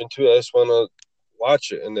too much into it. I just want to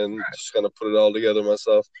watch it and then just kind of put it all together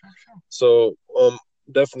myself. So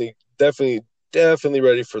definitely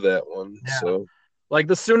ready for that one. Yeah. So like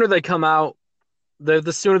the sooner they come out,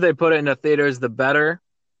 the sooner they put it into theaters, the better.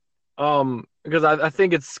 Because I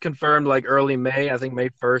think it's confirmed like early May. I think May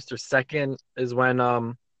 1st or 2nd is when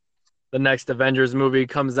the next Avengers movie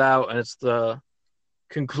comes out, and it's the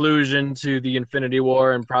conclusion to the Infinity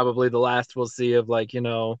War and probably the last we'll see of like,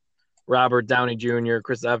 Robert Downey Jr.,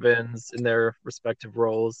 Chris Evans in their respective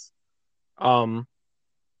roles. So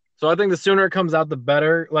I think the sooner it comes out, the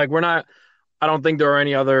better. Like I don't think there are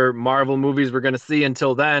any other Marvel movies we're going to see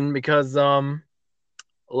until then because a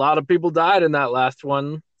lot of people died in that last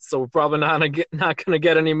one. So we're probably not going to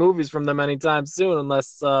get any movies from them anytime soon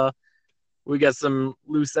unless we get some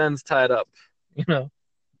loose ends tied up,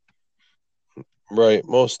 Right,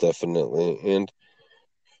 most definitely. And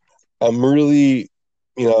I'm really,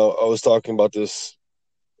 I was talking about this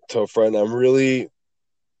to a friend. I'm really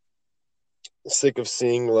sick of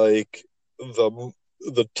seeing like the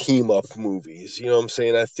team up movies. You know what I'm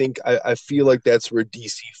saying? I feel like that's where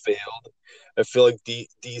DC failed. I feel like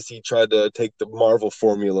DC tried to take the Marvel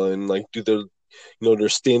formula and like do their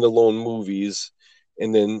standalone movies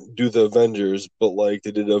and then do the Avengers, but like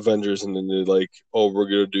they did the Avengers and then they're like, oh, we're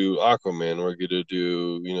gonna do Aquaman, we're gonna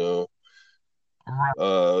do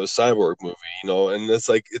Cyborg movie, and it's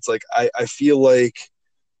like I feel like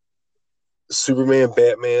Superman,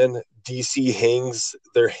 Batman, DC hangs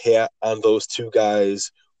their hat on those two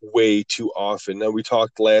guys way too often. Now we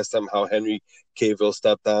talked last time how Henry Cavill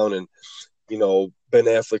stepped down and Ben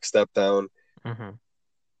Affleck stepped down, and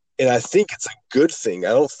I think it's a good thing. I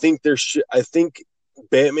don't think I think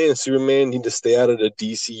Batman and Superman need to stay out of the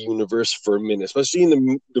DC universe for a minute, especially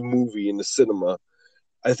in the movie, in the cinema.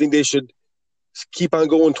 I think they should keep on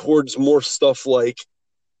going towards more stuff like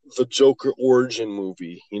the Joker origin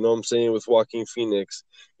movie, you know what I'm saying, with Joaquin Phoenix,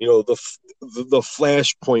 the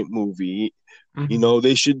Flashpoint movie,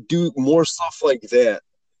 they should do more stuff like that,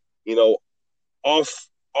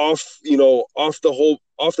 off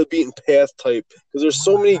the beaten path type, because there's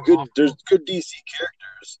so many good DC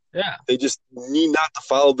characters. Yeah, they just need not to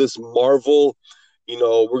follow this Marvel.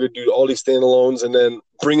 We're gonna do all these standalones and then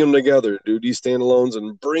bring them together, do these standalones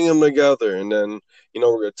and bring them together, and then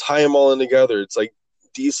we're gonna tie them all in together. It's like,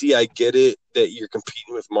 DC, I get it that you're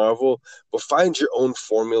competing with Marvel, but find your own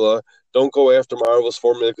formula. Don't go after Marvel's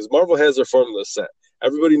formula, because Marvel has their formula set.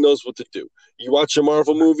 Everybody knows what to do. You watch a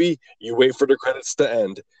Marvel movie, you wait for the credits to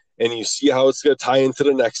end, and you see how it's going to tie into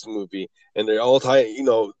the next movie, and they all tie.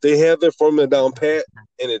 They have their formula down pat,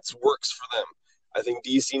 and it works for them. I think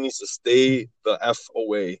DC needs to stay the f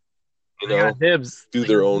away. They got dibs. Do They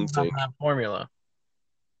their got own dibs on thing. that formula.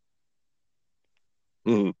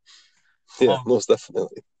 Mm-hmm. Yeah, most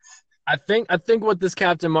definitely. I think what this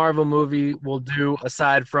Captain Marvel movie will do,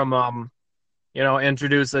 aside from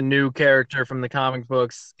introduce a new character from the comic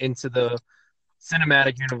books into the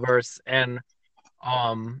cinematic universe, and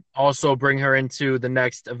also bring her into the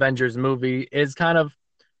next Avengers movie, is kind of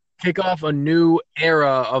kick off a new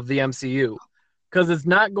era of the MCU, because it's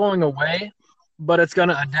not going away, but it's going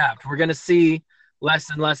to adapt. We're going to see less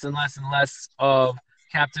and less and less and less of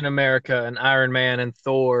Captain America and Iron Man and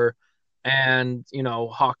Thor and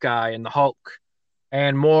Hawkeye and the Hulk,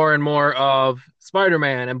 and more of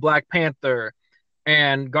Spider-Man and Black Panther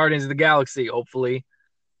and Guardians of the Galaxy, hopefully,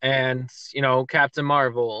 and Captain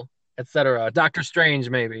Marvel, etc. Doctor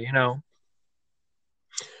Strange, maybe.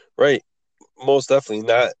 Right. Most definitely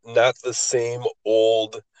not the same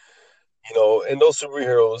old, and those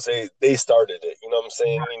superheroes, they started it, you know what I'm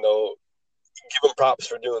saying? Right. Give them props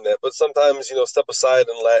for doing that, but sometimes, step aside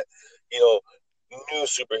and let, new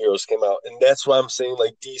superheroes come out. And that's why I'm saying,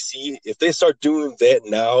 like, DC, if they start doing that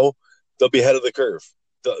now, they'll be ahead of the curve.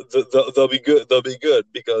 They'll be good. They'll be good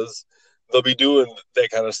because they'll be doing that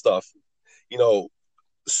kind of stuff.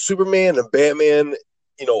 Superman and Batman,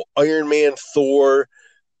 Iron Man, Thor,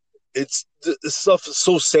 it's the stuff is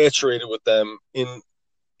so saturated with them in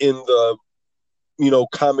the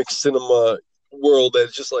comic cinema world that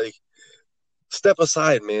it's just like, step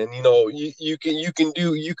aside, man. You can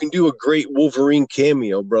do a great Wolverine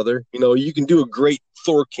cameo, brother. You can do a great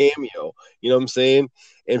Thor cameo. You know what I'm saying?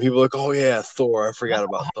 And people are like, oh yeah, Thor. I forgot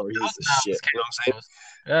about Thor. He's the shit. You know what I'm saying?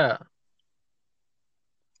 Yeah.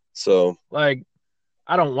 So, like,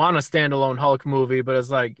 I don't want a standalone Hulk movie, but it's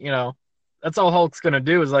like, that's all Hulk's gonna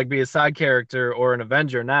do is like be a side character or an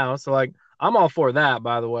Avenger now. So like, I'm all for that.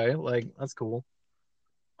 By the way, like, that's cool.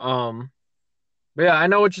 But yeah, I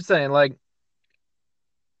know what you're saying. Like,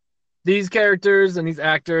 these characters and these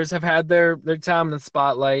actors have had their time in the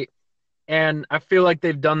spotlight, and I feel like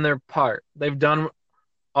they've done their part. They've done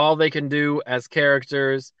all they can do as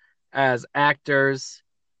characters, as actors,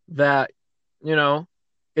 that,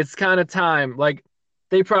 it's kind of time. Like,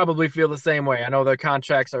 they probably feel the same way. I know their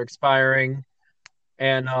contracts are expiring,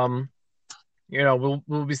 and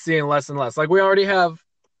we'll be seeing less and less. Like, we already have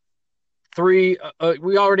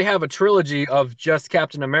a trilogy of just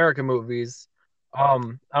Captain America movies. I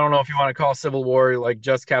don't know if you want to call Civil War like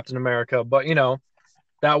just Captain America, but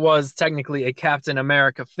that was technically a Captain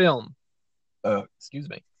America film. Excuse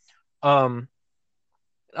me.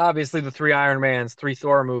 Obviously the 3 Iron Mans, 3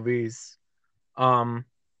 Thor movies. So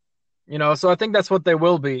I think that's what they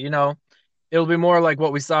will be. It'll be more like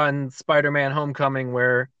what we saw in Spider-Man Homecoming,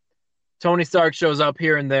 where Tony Stark shows up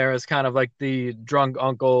here and there as kind of like the drunk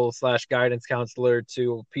uncle / guidance counselor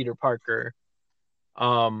to Peter Parker.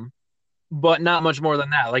 But not much more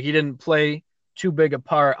than that. Like, he didn't play too big a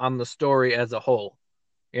part on the story as a whole.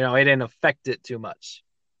 He didn't affect it too much.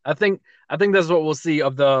 I think that's what we'll see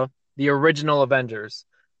of the original Avengers,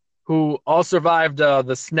 who all survived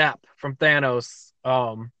the snap from Thanos,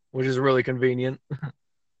 which is really convenient.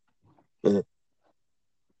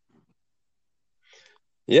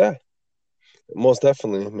 Yeah, most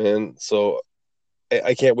definitely, man. So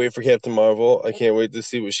I can't wait for Captain Marvel. I can't wait to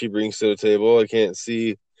see what she brings to the table. I can't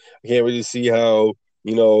wait to see how,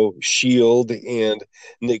 Shield and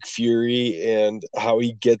Nick Fury and how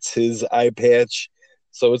he gets his eye patch.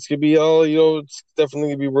 So it's gonna be all, it's definitely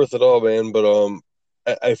gonna be worth it all, man. But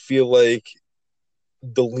I feel like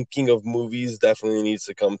the linking of movies definitely needs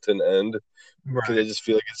to come to an end, because I just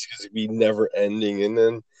feel like it's gonna be never ending. And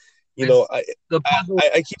then, I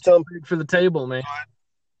keep telling for the table, man.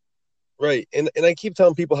 Right, and I keep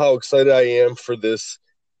telling people how excited I am for this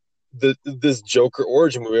Joker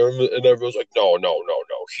origin movie, and everyone's like, no,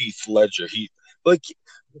 Heath Ledger. Like,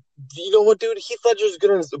 you know what, dude? Heath Ledger's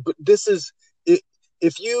good, but this is it.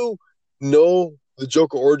 If you know the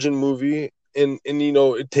Joker origin movie, and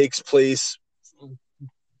it takes place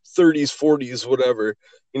 30s, 40s, whatever,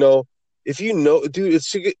 if dude,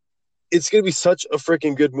 it's gonna be such a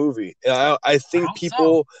freaking good movie. And I think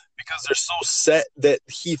people, because they're so set that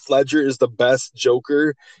Heath Ledger is the best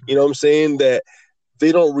Joker, you know what I'm saying, that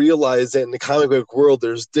they don't realize that in the comic book world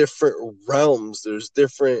there's different realms, there's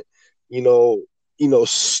different,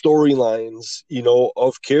 storylines,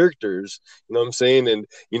 of characters, you know what I'm saying? And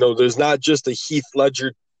there's not just a Heath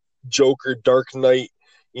Ledger Joker Dark Knight,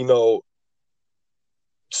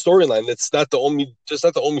 storyline. That's not the only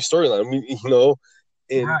storyline. I mean,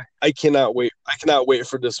 and Right. I cannot wait. I cannot wait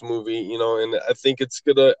for this movie, and I think it's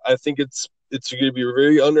gonna be a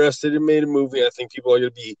very underestimated movie. I think people are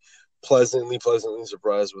gonna be pleasantly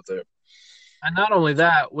surprised with it. And not only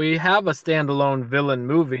that, we have a standalone villain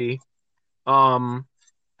movie um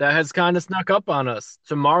that has kind of snuck up on us.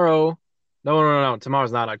 Tomorrow, no,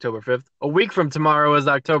 tomorrow's not October 5th. A week from tomorrow is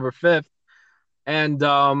October 5th, and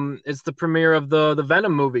it's the premiere of the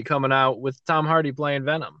Venom movie coming out with Tom Hardy playing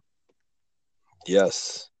Venom.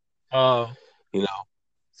 Yes, Uh you know,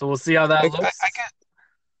 so we'll see how that I, I, looks.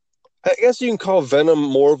 I guess you can call Venom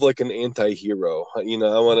more of like an anti-hero. I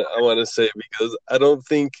want to say, because I don't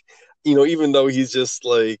think, even though he's just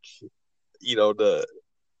like, the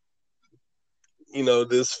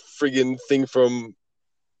this friggin' thing from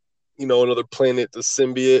another planet, the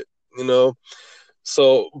symbiote,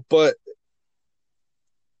 so, but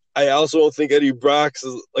I also don't think Eddie Brock's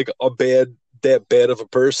is like that bad of a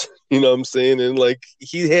person. You know what I'm saying? And like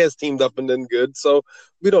he has teamed up and done good. So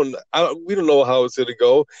we don't know how it's gonna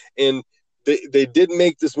go. And they did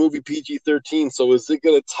make this movie PG-13. So is it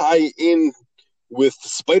gonna tie in with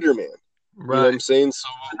Spider-Man? You know what I'm saying? So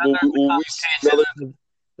will we see another?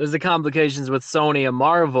 There's the complications with Sony and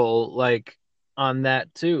Marvel, like on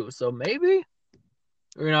that too. So maybe,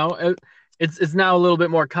 it's now a little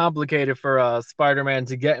bit more complicated for Spider-Man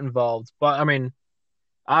to get involved. But I mean,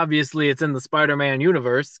 obviously, it's in the Spider-Man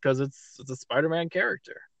universe because it's a Spider-Man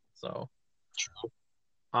character. So,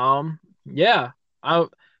 yeah, the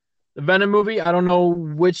Venom movie. I don't know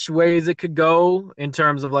which ways it could go in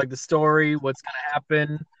terms of like the story, what's gonna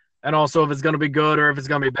happen, and also if it's gonna be good or if it's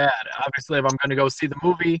gonna be bad. Obviously, if I'm gonna go see the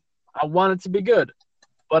movie, I want it to be good,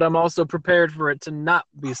 but I'm also prepared for it to not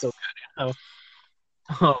be so good.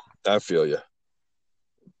 I feel you.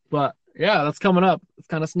 But yeah, that's coming up. It's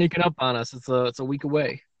kind of sneaking up on us. It's a week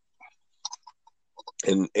away.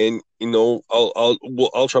 And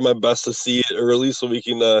I'll try my best to see it early so we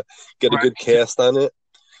can get a good cast on it.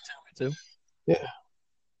 Me too. Yeah.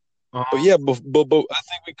 But yeah, but I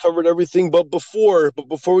think we covered everything. But before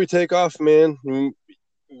we take off, man,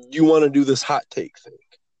 you want to do this hot take thing?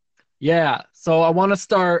 Yeah. So I want to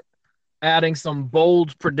start adding some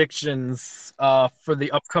bold predictions for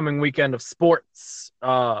the upcoming weekend of sports.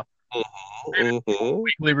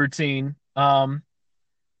 Weekly routine.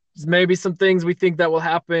 Maybe some things we think that will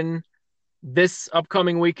happen this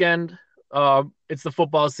upcoming weekend. It's the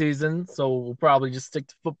football season, so we'll probably just stick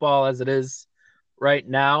to football as it is right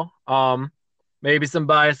now. Maybe some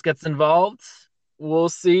bias gets involved. We'll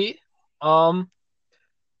see. Yeah,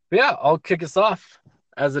 I'll kick us off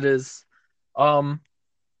as it is.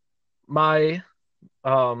 My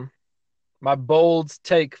my bold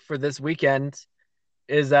take for this weekend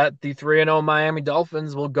is that the 3-0 Miami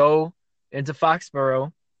Dolphins will go into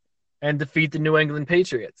Foxborough and defeat the New England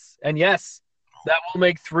Patriots. And yes, that will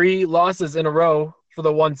make 3 losses in a row for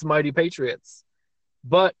the once mighty Patriots.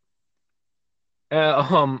 But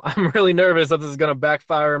I'm really nervous that this is going to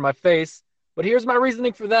backfire in my face. But here's my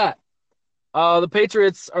reasoning for that. The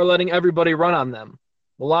Patriots are letting everybody run on them.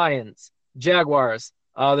 The Lions, Jaguars,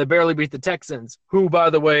 they barely beat the Texans, who, by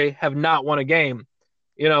the way, have not won a game.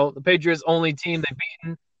 The Patriots' only team they've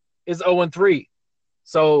beaten is 0-3.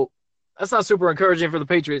 So that's not super encouraging for the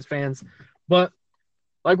Patriots fans. But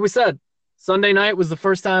like we said, Sunday night was the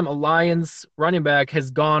first time a Lions running back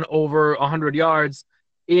has gone over 100 yards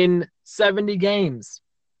in 70 games.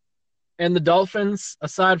 And the Dolphins,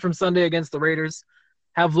 aside from Sunday against the Raiders,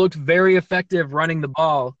 have looked very effective running the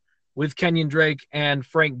ball with Kenyon Drake and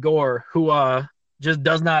Frank Gore, who just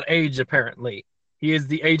does not age, apparently. He is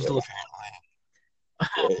the ageless.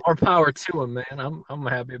 More power to him, man. I'm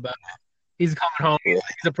happy about it. He's coming home. He's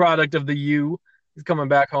a product of the U. He's coming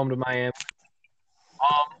back home to Miami.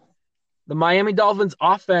 The Miami Dolphins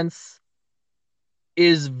offense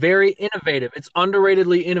is very innovative. It's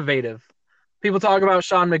underratedly innovative. People talk about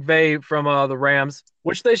Sean McVay from the Rams,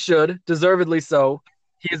 which they should, deservedly so.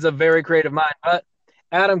 He is a very creative mind. But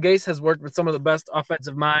Adam Gase has worked with some of the best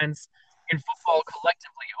offensive minds in football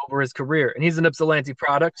collectively over his career. And he's an Ypsilanti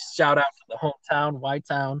product. Shout out to the hometown,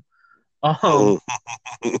 Y-Town.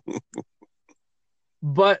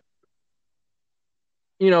 But,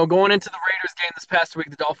 going into the Raiders game this past week,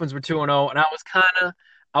 the Dolphins were 2-0, and I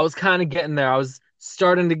was kind of getting there. I was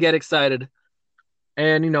starting to get excited.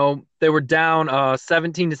 And, they were down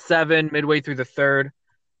 17-7 midway through the third,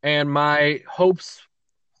 and my hopes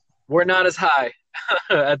were not as high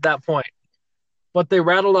at that point. But they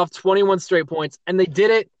rattled off 21 straight points, and they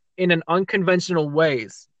did it in an unconventional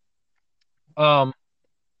ways.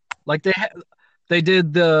 Like they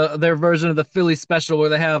did their version of the Philly special where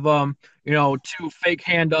they have 2 fake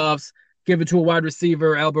handoffs. give it to a wide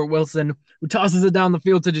receiver, Albert Wilson, who tosses it down the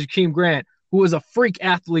field to Jakeem Grant, who is a freak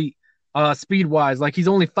athlete speed wise. Like he's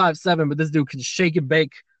only 5'7", but this dude can shake and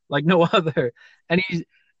bake like no other. And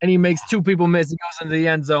he makes two people miss. He goes into the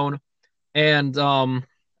end zone. And I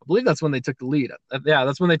believe that's when they took the lead. Yeah,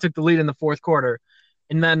 that's when they took the lead in the fourth quarter.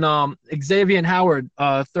 And then Xavier Howard,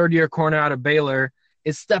 third-year corner out of Baylor,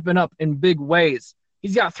 is stepping up in big ways.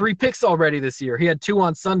 He's got 3 picks already this year. He had 2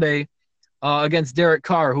 on Sunday against Derek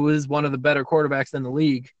Carr, who is one of the better quarterbacks in the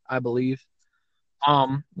league, I believe.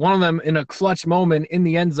 One of them in a clutch moment in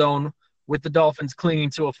the end zone with the Dolphins clinging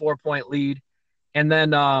to a 4-point lead. And then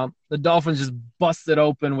the Dolphins just busted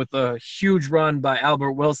open with a huge run by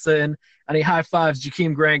Albert Wilson, and he high-fives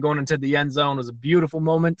Jakeem Grant going into the end zone. It was a beautiful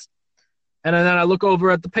moment. And then I look over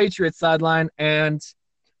at the Patriots sideline, and,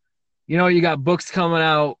 you got books coming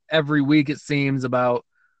out every week, it seems, about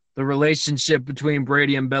the relationship between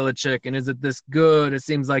Brady and Belichick, and is it this good? It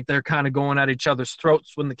seems like they're kind of going at each other's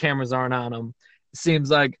throats when the cameras aren't on them. It seems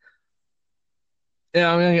like,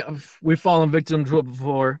 we've fallen victim to it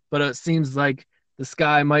before, but it seems like the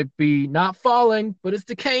sky might be not falling, but it's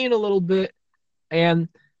decaying a little bit, and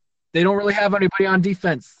they don't really have anybody on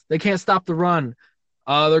defense. They can't stop the run.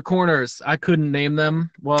 Their corners, I couldn't name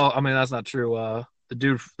them. Well, I mean, that's not true. The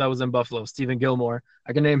dude that was in Buffalo, Stephen Gilmore,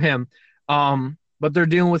 I can name him. But they're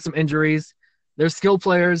dealing with some injuries. They're skill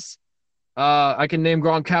players. I can name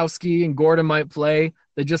Gronkowski and Gordon might play.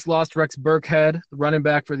 They just lost Rex Burkhead, the running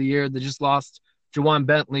back for the year. They just lost Juwan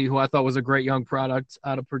Bentley, who I thought was a great young product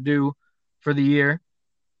out of Purdue for the year.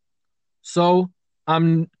 So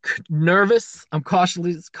I'm nervous. I'm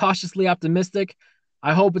cautiously optimistic.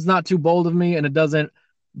 I hope it's not too bold of me and it doesn't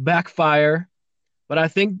backfire. But I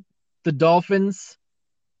think the Dolphins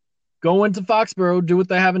go into Foxborough, do what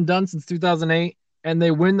they haven't done since 2008, and they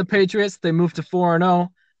win the Patriots. They move to 4-0,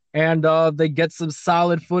 and they get some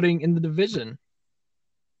solid footing in the division.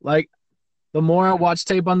 Like, the more I watch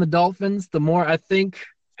tape on the Dolphins, the more I think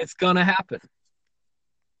it's going to happen.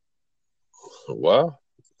 Wow.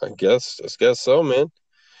 I guess so, man.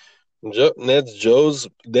 That's Joe's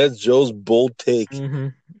bold take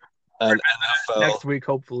on NFL. Next week,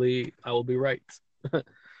 hopefully, I will be right.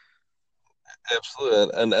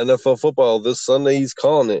 Absolutely. And NFL football this Sunday, he's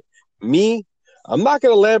calling it. Me, I'm not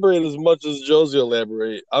going to elaborate as much as Joe's going to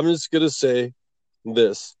elaborate. I'm just going to say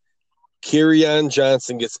this. Kerryon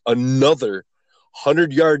Johnson gets another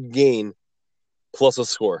 100-yard gain plus a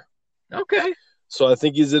score. Okay. So I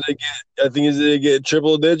think he's gonna get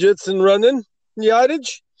triple digits in running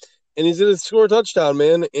yardage, and he's gonna score a touchdown,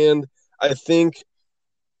 man. And I think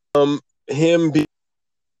him being the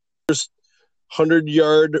first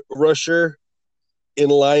 100-yard rusher in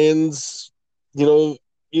Lions,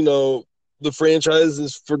 the franchise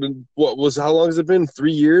is for how long has it been?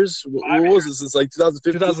 3 years? What was it since like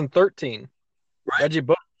 2015? 2013. Right? Reggie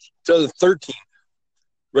Bush. 2013.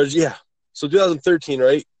 Reggie, yeah. So 2013,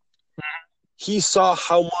 right? He saw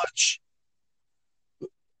how much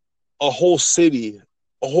a whole city,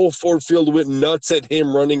 a whole Ford Field went nuts at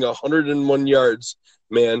him running 101 yards,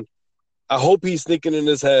 man. I hope he's thinking in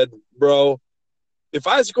his head, bro, if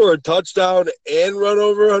I score a touchdown and run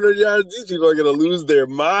over 100 yards, these people are going to lose their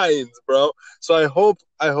minds, bro. So I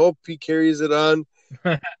hope he carries it on.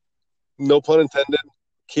 No pun intended.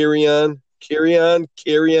 Carry on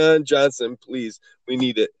Johnson, please. We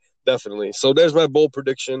need it, definitely. So there's my bold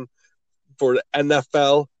prediction for the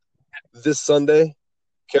NFL this Sunday.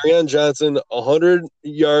 Kerryon Johnson, 100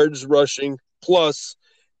 yards rushing plus,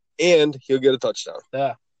 and he'll get a touchdown.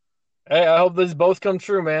 Yeah. Hey, I hope these both come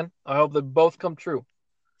true, man. I hope they both come true.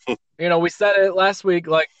 We said it last week,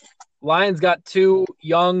 like, Lions got 2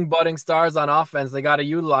 young budding stars on offense. They got to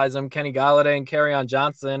utilize them, Kenny Golladay and Kerryon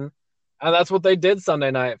Johnson. And that's what they did Sunday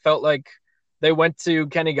night. It felt like they went to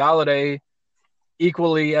Kenny Golladay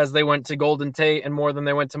equally as they went to Golden Tate and more than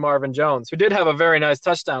they went to Marvin Jones, who did have a very nice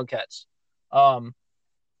touchdown catch.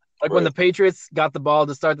 When the Patriots got the ball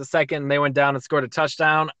to start the second and they went down and scored a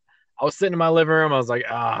touchdown, I was sitting in my living room. I was like,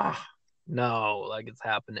 no, like it's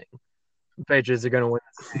happening. The Patriots are going to win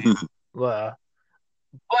this game. But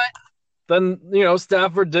then,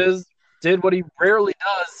 Stafford did what he rarely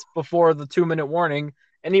does before the 2-minute warning,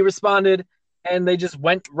 and he responded, and they just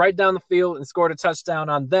went right down the field and scored a touchdown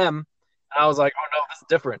on them. I was like, oh, no, this is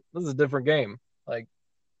different. This is a different game. Like,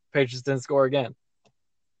 Patriots didn't score again.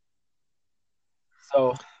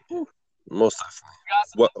 So, most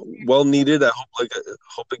definitely. Well needed. I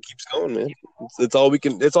hope it keeps going, man. It's all we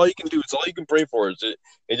can. It's all you can do. It's all you can pray for. It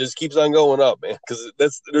just keeps on going up, man. Because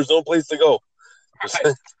there's no place to go.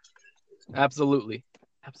 Absolutely.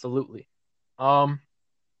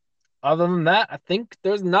 Other than that, I think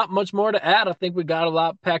there's not much more to add. I think we got a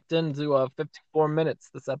lot packed into 54 minutes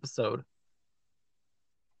this episode.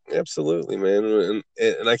 Absolutely, man,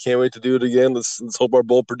 and I can't wait to do it again. Let's hope our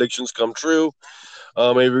bold predictions come true.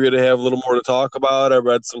 Maybe we're gonna have a little more to talk about. I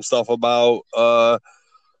read some stuff about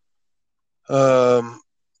um,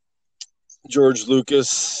 George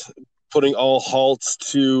Lucas putting all halts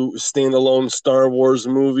to standalone Star Wars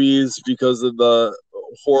movies because of the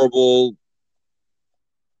horrible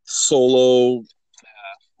Solo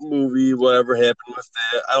movie, whatever happened with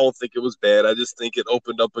that. I don't think it was bad. I just think it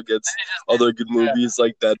opened up against other good movies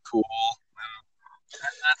like Deadpool.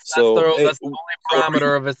 So That's the only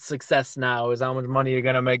parameter of its success now is how much money you're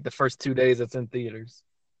gonna make the first 2 days it's in theaters.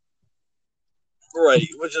 right,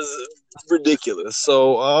 which is ridiculous.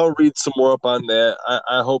 So I'll read some more up on that.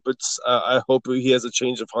 I hope I hope he has a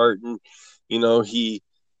change of heart and he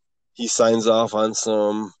signs off on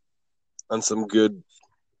some good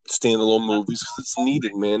standalone movies because it's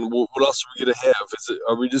needed, man. What else are we gonna have?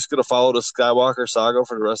 Are we just gonna follow the Skywalker saga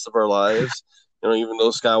for the rest of our lives? Even though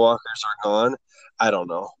Skywalkers are gone, I don't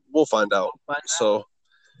know. We'll find out. So,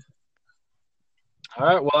 all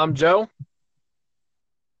right. Well, I'm Joe.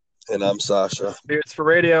 And I'm Sasha. Spirits for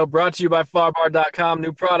Radio, brought to you by Farbar.com.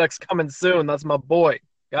 New products coming soon. That's my boy.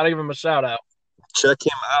 Gotta give him a shout out. Check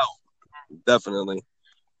him out. Definitely.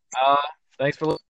 Thanks for listening.